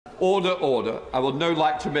Order, order. I would now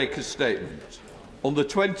like to make a statement. On the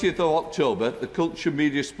 20th of October, the Culture,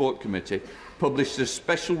 Media, Sport Committee published a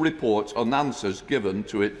special report on answers given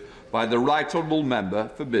to it by the Right Honourable Member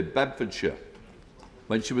for Mid-Bedfordshire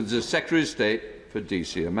when she was the Secretary of State for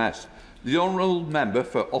DCMS. The Honourable Member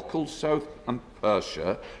for Ochil, South and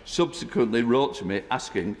Perthshire subsequently wrote to me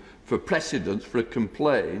asking for precedence for a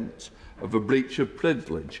complaint of a breach of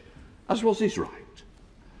privilege, as was his right.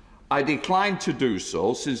 I declined to do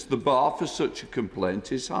so since the bar for such a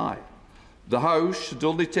complaint is high. The House should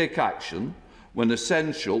only take action when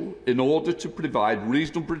essential in order to provide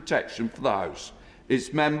reasonable protection for the House,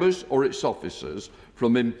 its members or its officers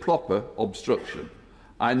from improper obstruction.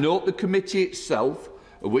 I note the committee itself,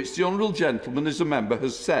 of which the honourable gentleman is a member,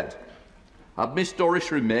 has said, had Miss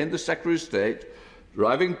Dorries remained the Secretary of State,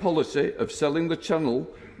 driving policy of selling the channel,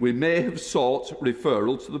 we may have sought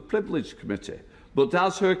referral to the Privilege Committee. But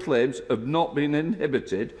as her claims have not been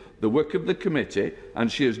inhibited, the work of the committee,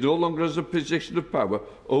 and she is no longer has a position of power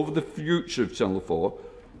over the future of Channel 4,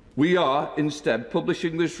 we are instead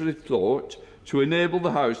publishing this report to enable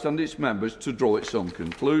the House and its members to draw its own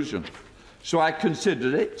conclusion. So I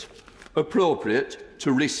consider it appropriate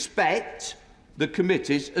to respect the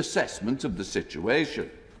committee's assessment of the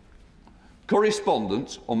situation.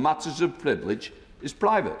 Correspondence on matters of privilege is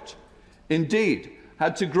private. Indeed,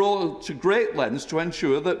 had to grow to great lengths to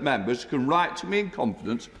ensure that members can write to me in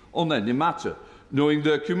confidence on any matter, knowing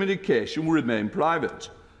their communication will remain private.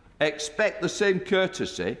 Expect the same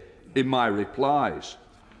courtesy in my replies.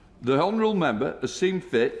 The Honourable Member has seen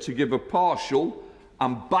fit to give a partial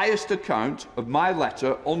and biased account of my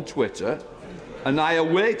letter on Twitter, and I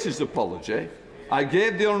await his apology. I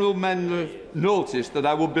gave the Honourable Member notice that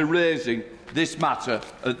I would be raising this matter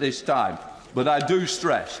at this time, but I do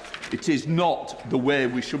stress it is not the way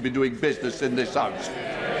we should be doing business in this House.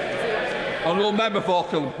 Honourable Member for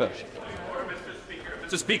Ochil and Perthshire.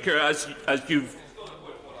 Mr. Speaker, as you've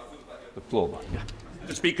the floor, yeah.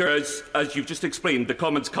 Mr. Speaker, as you've just explained, the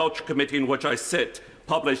Commons Culture Committee in which I sit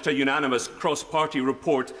published a unanimous cross-party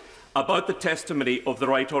report about the testimony of the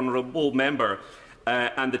Right Honourable Member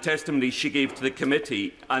and the testimony she gave to the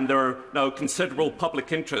committee, and there are now considerable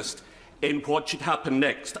public interest in what should happen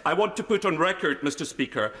next. I want to put on record, Mr.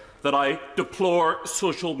 Speaker, that I deplore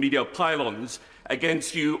social media pylons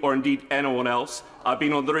against you or indeed anyone else. I've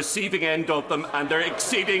been on the receiving end of them and they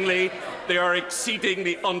are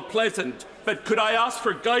exceedingly unpleasant. But could I ask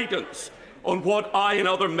for guidance on what I and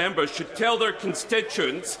other members should tell their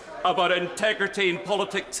constituents about integrity in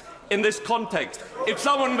politics in this context? If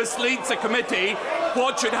someone misleads a committee,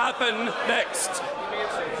 what should happen next?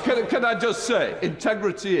 Can I just say,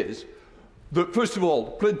 integrity is that, first of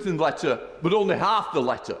all, printing the letter, but only half the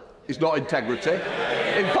letter, is not integrity.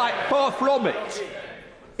 In fact, far from it.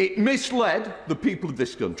 It misled the people of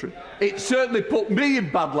this country. It certainly put me in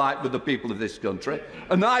bad light with the people of this country,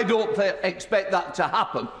 and I don't expect that to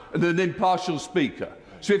happen in an impartial speaker.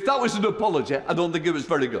 So if that was an apology, I don't think it was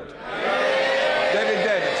very good. David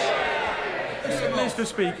Davis. Mr.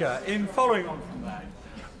 Speaker, in following on from that,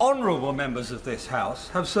 honourable members of this House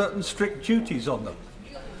have certain strict duties on them.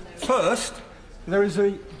 First, there is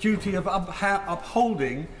a duty of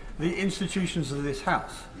upholding the institutions of this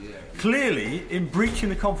House. Clearly, in breaching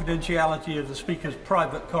the confidentiality of the Speaker's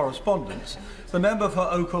private correspondence, the member for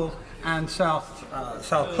Ochil and South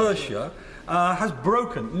Perthshire has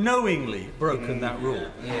knowingly broken that rule.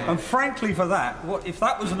 And frankly, for that, if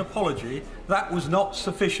that was an apology, that was not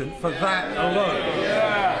sufficient for that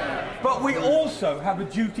alone. But we also have a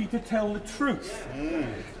duty to tell the truth.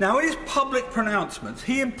 Now, in his public pronouncements,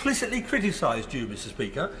 he implicitly criticised you, Mr.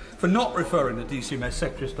 Speaker, for not referring the DCMS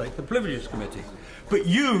Secretary of State to the Privileges Committee. But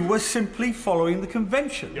you were simply following the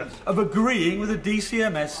convention of agreeing with the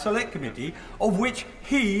DCMS Select Committee, of which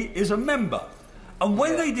he is a member. And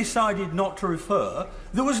when they decided not to refer,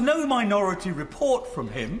 there was no minority report from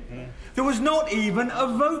him. There was not even a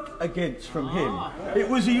vote against from him. It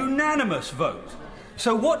was a unanimous vote.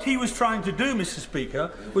 So what he was trying to do, Mr. Speaker,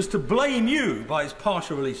 was to blame you by his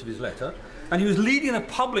partial release of his letter, and he was leading the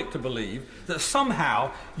public to believe that somehow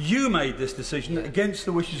you made this decision against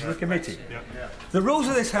the wishes of the committee. The rules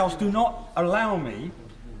of this House do not allow me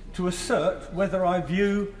to assert whether I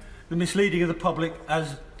view the misleading of the public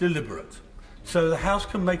as deliberate. So the House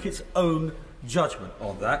can make its own judgment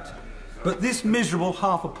on that. But this miserable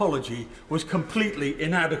half apology was completely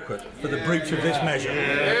inadequate for the breach of this measure.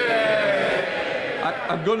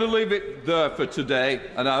 I'm going to leave it there for today,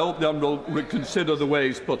 and I hope the Honourable will consider the way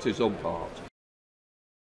he's put his own part.